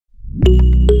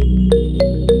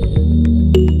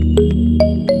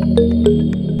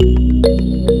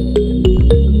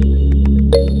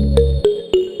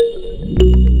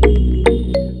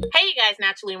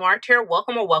Naturally Marked here.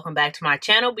 Welcome or welcome back to my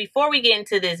channel. Before we get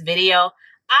into this video,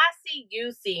 I see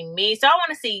you see me, so I want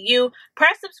to see you.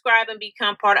 Press subscribe and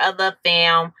become part of the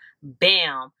fam.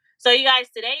 Bam. So you guys,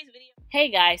 today's video,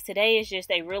 hey guys, today is just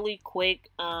a really quick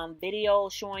video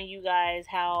showing you guys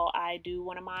how I do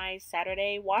one of my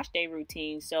Saturday wash day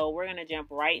routines. So we're gonna jump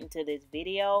right into this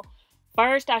video.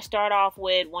 First, I start off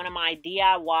with one of my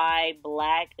DIY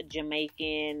black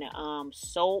Jamaican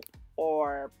soap,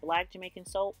 or black Jamaican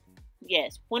soap.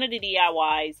 Yes, one of the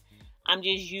DIYs. I'm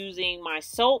just using my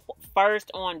soap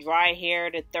first on dry hair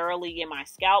to thoroughly get my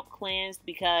scalp cleansed,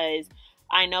 because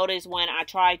I notice when I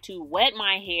try to wet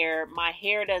my hair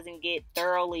doesn't get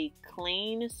thoroughly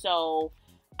clean. So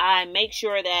I make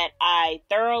sure that I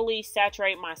thoroughly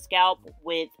saturate my scalp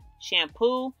with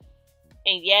shampoo.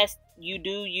 And yes, you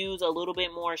do use a little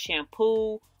bit more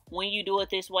shampoo when you do it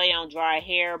this way on dry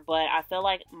hair, but I feel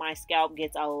like my scalp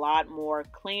gets a lot more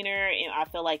cleaner, and I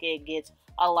feel like it gets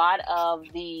a lot of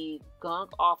the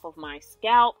gunk off of my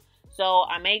scalp. So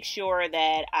I make sure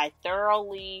that I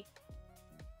thoroughly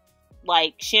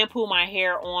shampoo my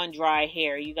hair on dry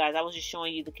hair. You guys, I was just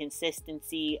showing you the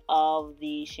consistency of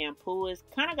the shampoo. It's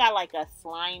kind of got like a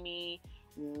slimy,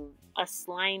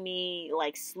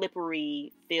 like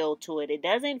slippery feel to it. It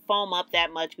doesn't foam up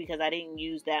that much because I didn't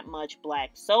use that much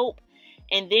black soap.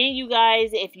 And then you guys,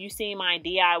 if you see my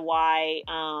DIY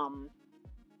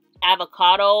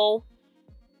avocado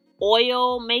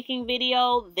oil making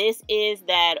video, this is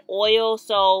that oil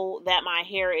so that my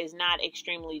hair is not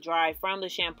extremely dry from the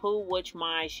shampoo, which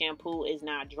my shampoo is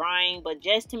not drying. But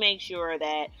just to make sure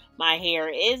that my hair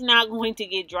is not going to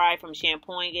get dry from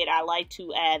shampooing it, I like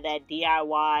to add that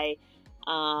DIY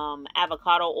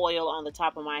avocado oil on the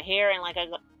top of my hair. And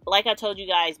like I told you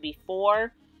guys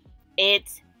before, it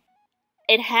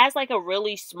has like a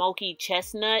really smoky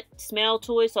chestnut smell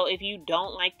to it. So if you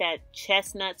don't like that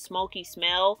chestnut smoky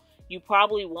smell, you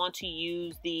probably want to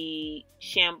use the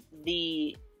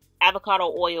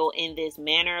avocado oil in this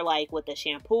manner, like with a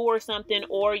shampoo or something,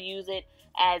 or use it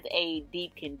as a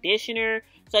deep conditioner.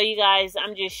 So you guys,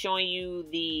 I'm just showing you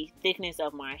the thickness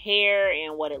of my hair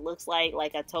and what it looks like.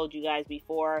 Like I told you guys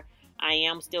before, I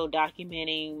am still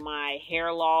documenting my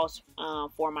hair loss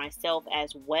for myself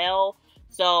as well.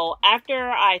 So after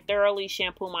I thoroughly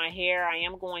shampoo my hair, I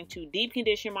am going to deep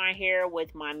condition my hair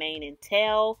with my mane and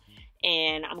tail.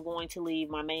 And I'm going to leave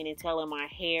my mane and tail in my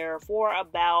hair for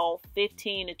about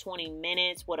 15 to 20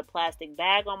 minutes with a plastic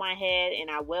bag on my head. And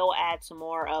I will add some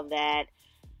more of that,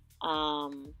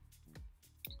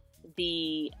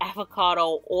 the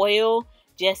avocado oil,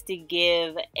 just to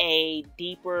give a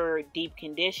deep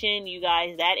condition. You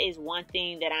guys, that is one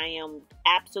thing that I am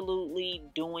absolutely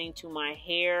doing to my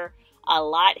hair a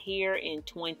lot here in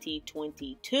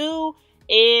 2022,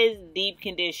 is deep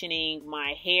conditioning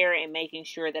my hair and making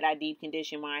sure that I deep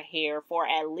condition my hair for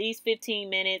at least 15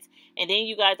 minutes. And then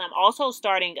you guys, I'm also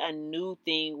starting a new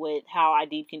thing with how I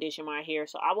deep condition my hair.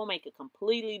 So I will make a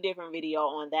completely different video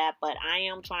on that, but I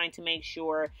am trying to make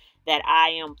sure that I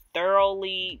am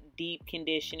thoroughly deep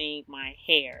conditioning my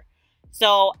hair.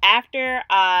 So after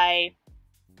I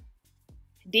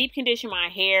deep condition my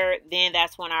hair, then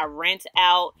that's when I rinse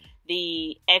out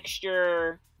the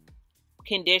extra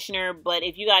conditioner. But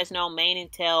if you guys know, mane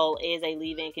and tail is a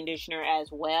leave-in conditioner as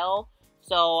well.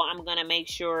 So I'm going to make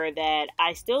sure that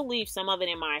I still leave some of it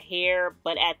in my hair,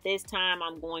 but at this time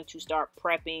I'm going to start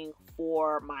prepping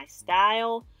for my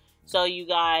style. So you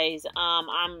guys,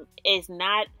 it's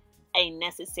not a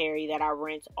necessary that I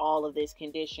rinse all of this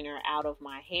conditioner out of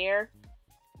my hair,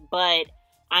 but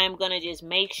I'm going to just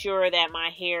make sure that my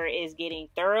hair is getting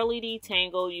thoroughly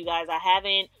detangled. You guys, I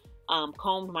haven't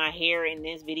combed my hair in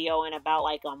this video in about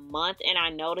like a month, and I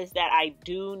noticed that I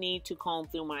do need to comb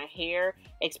through my hair,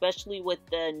 especially with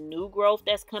the new growth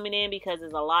that's coming in, because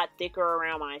it's a lot thicker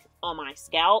around on my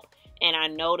scalp. And I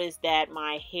noticed that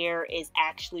my hair is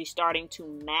actually starting to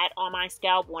mat on my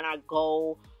scalp when I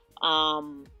go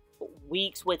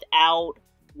weeks without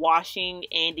washing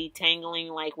and detangling,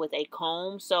 like with a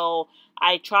comb. So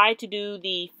I tried to do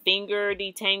the finger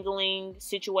detangling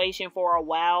situation for a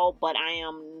while, but I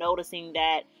am noticing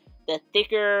that the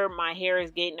thicker my hair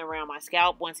is getting around my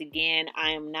scalp, once again,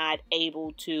 I am not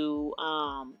able to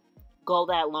go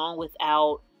that long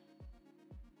without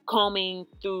combing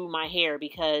through my hair,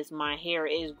 because my hair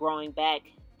is growing back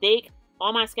thick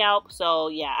on my scalp. So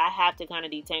yeah, I have to kind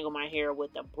of detangle my hair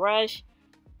with a brush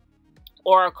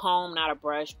or a comb, not a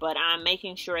brush, but I'm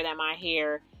making sure that my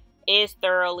hair is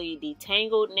thoroughly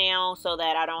detangled now, so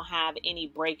that I don't have any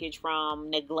breakage from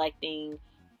neglecting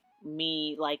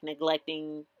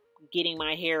getting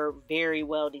my hair very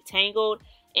well detangled.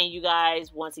 And you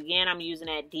guys, once again, I'm using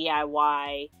that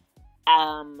DIY,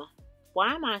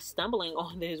 why am I stumbling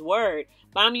on this word?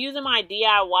 But I'm using my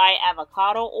DIY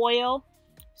avocado oil,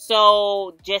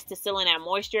 so just to seal in that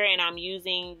moisture, and I'm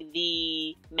using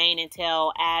the mane and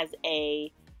tail as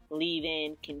a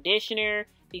leave-in conditioner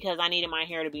because I needed my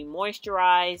hair to be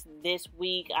moisturized. This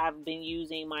week I've been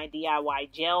using my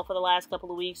DIY gel for the last couple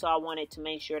of weeks, so I wanted to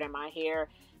make sure that my hair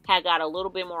had got a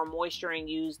little bit more moisture, and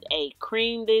used a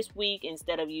cream this week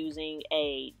instead of using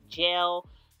a gel.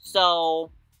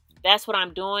 So that's what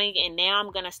I'm doing, and now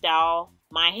I'm gonna style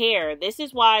my hair. This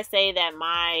is why I say that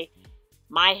my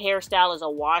hairstyle is a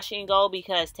wash and go,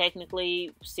 because technically,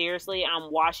 seriously,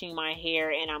 I'm washing my hair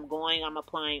and I'm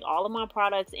applying all of my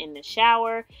products in the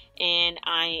shower, and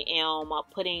I am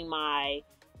putting my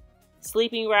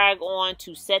sleeping rag on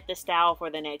to set the style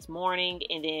for the next morning,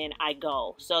 and then I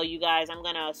go. So you guys, I'm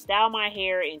gonna style my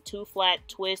hair in 2 flat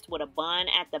twists with a bun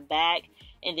at the back,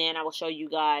 and then I will show you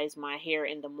guys my hair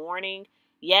in the morning.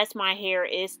 Yes, my hair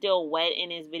is still wet in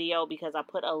this video because I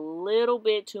put a little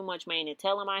bit too much mane and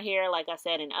tail in my hair. Like I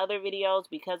said in other videos,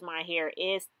 because my hair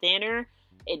is thinner,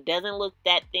 it doesn't look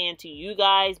that thin to you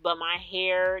guys, but my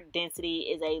hair density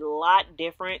is a lot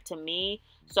different to me.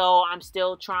 So I'm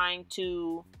still trying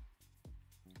to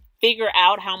figure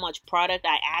out how much product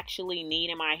I actually need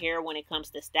in my hair when it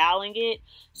comes to styling it.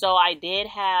 So I did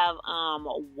have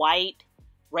white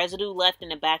residue left in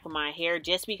the back of my hair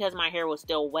just because my hair was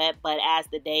still wet, but as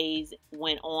the days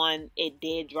went on, it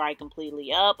did dry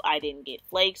completely up. I didn't get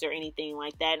flakes or anything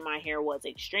like that. My hair was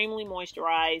extremely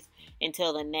moisturized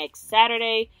until the next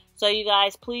Saturday. So you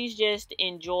guys, please just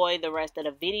enjoy the rest of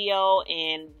the video,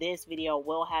 and this video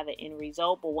will have an end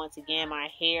result. But once again, my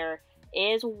hair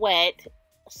is wet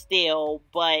still,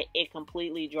 but it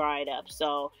completely dried up.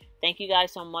 So thank you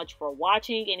guys so much for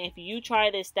watching, and if you try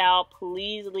this style,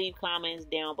 please leave comments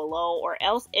down below, or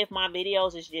else if my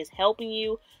videos is just helping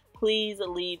you, please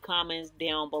leave comments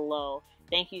down below.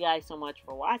 Thank you guys so much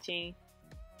for watching.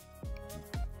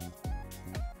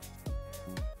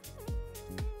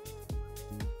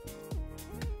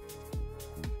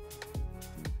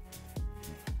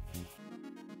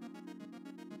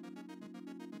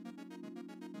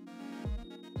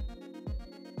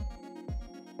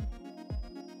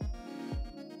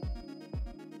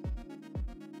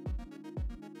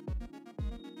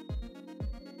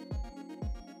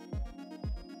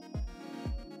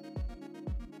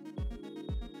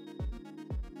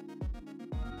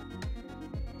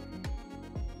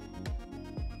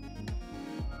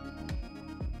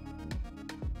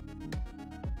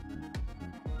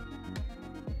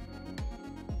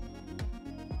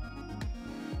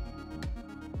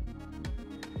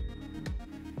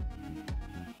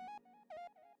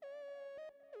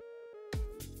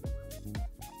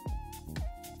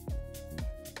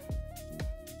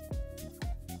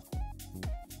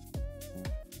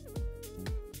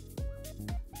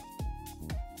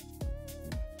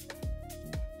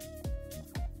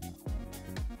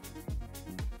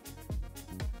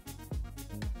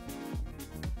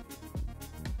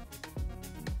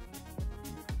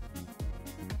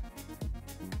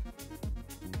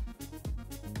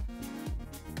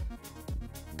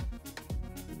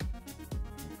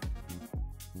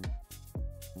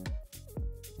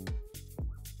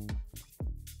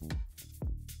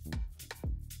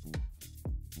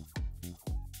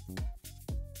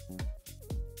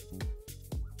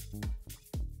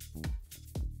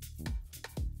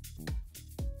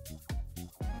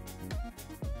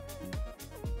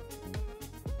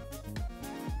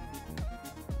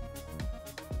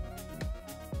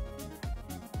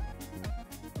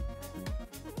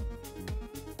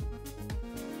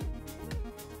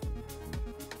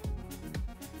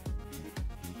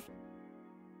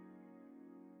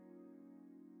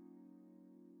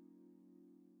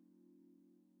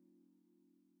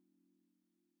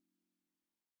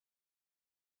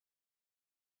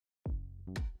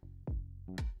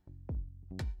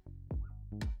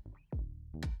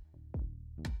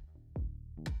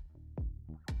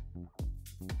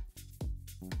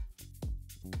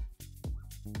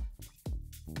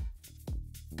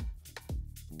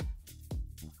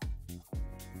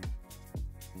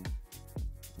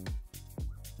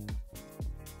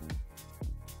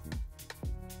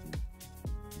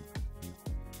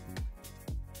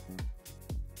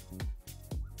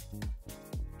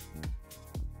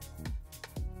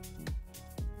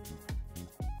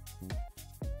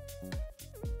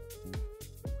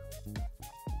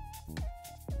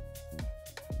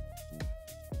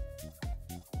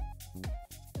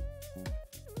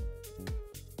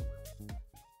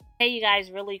 Hey you guys,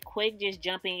 really quick, just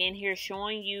jumping in here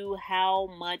showing you how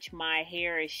much my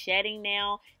hair is shedding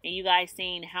now, and you guys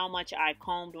seen how much I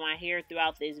combed my hair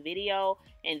throughout this video,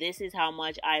 and this is how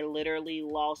much I literally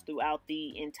lost throughout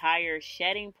the entire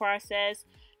shedding process.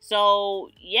 So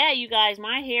yeah, you guys,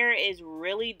 my hair is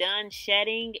really done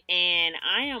shedding, and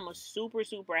I am super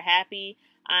happy.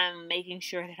 I'm making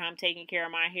sure that I'm taking care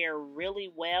of my hair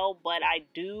really well, but I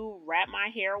do wrap my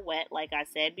hair wet like I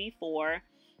said before,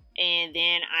 and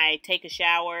then I take a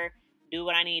shower, do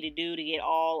what I need to do to get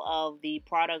all of the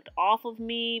product off of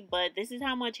me. But this is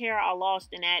how much hair I lost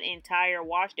in that entire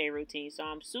wash day routine, so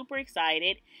I'm super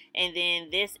excited. And then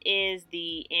this is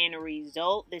the end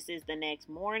result. This is the next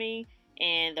morning,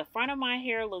 and the front of my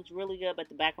hair looks really good, but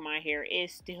the back of my hair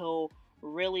is still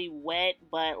really wet.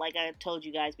 But like I told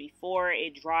you guys before,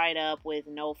 it dried up with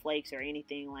no flakes or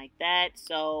anything like that.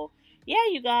 So yeah,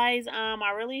 you guys,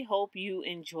 I really hope you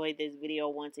enjoyed this video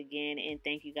once again, and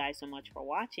thank you guys so much for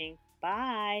watching.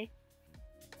 Bye.